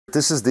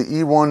This is the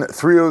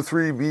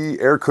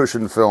E303B air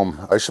cushion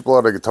film. I ship a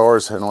lot of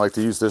guitars and I like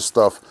to use this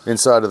stuff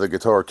inside of the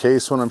guitar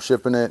case when I'm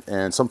shipping it.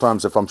 And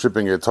sometimes if I'm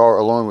shipping a guitar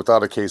alone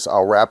without a case,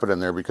 I'll wrap it in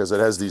there because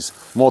it has these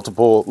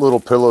multiple little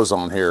pillows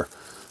on here.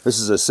 This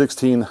is a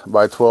 16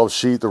 by 12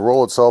 sheet. The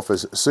roll itself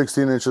is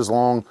 16 inches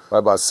long by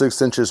about 6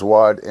 inches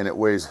wide, and it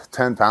weighs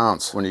 10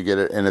 pounds when you get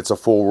it, and it's a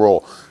full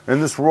roll.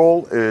 And this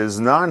roll is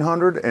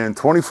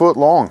 920 foot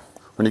long.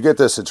 When you get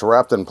this, it's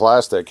wrapped in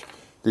plastic.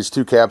 These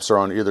two caps are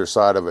on either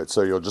side of it,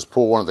 so you'll just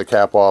pull one of the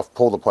cap off,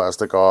 pull the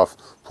plastic off,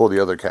 pull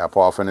the other cap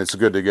off, and it's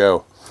good to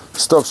go.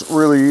 Stuff's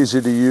really easy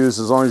to use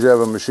as long as you have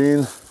a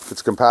machine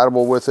that's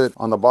compatible with it.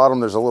 On the bottom,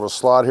 there's a little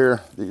slot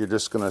here that you're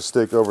just gonna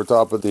stick over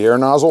top of the air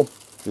nozzle.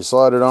 You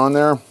slide it on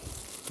there,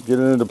 get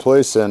it into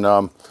place, and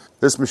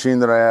this machine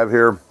that I have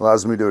here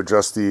allows me to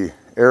adjust the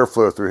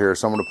airflow through here,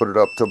 so I'm gonna put it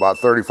up to about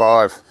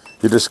 35.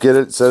 You just get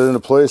it, set it into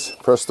place,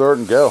 press start,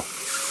 and go.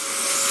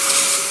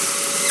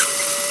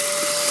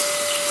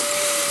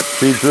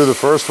 Feed through the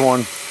first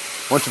one.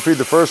 Once you feed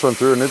the first one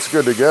through, and it's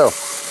good to go.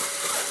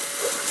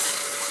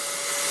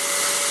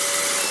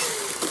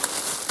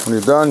 When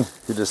you're done,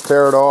 you just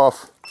tear it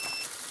off,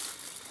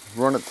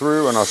 run it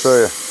through, and I'll show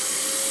you.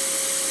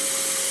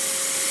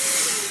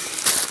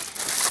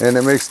 And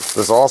it makes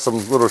this awesome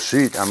little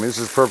sheet. I mean, this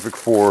is perfect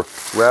for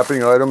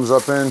wrapping items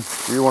up in,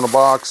 you want a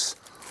box,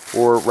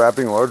 or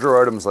wrapping larger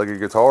items like a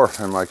guitar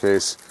in my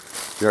case.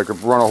 You know, I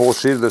could run a whole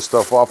sheet of this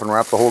stuff off and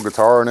wrap the whole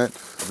guitar in it.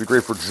 It'd be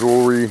great for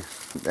jewelry,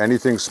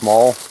 anything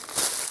small.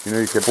 You know,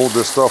 you can pull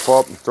this stuff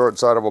up and throw it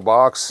inside of a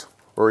box,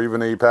 or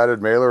even a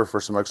padded mailer for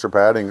some extra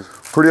padding.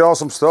 Pretty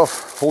awesome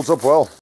stuff, holds up well.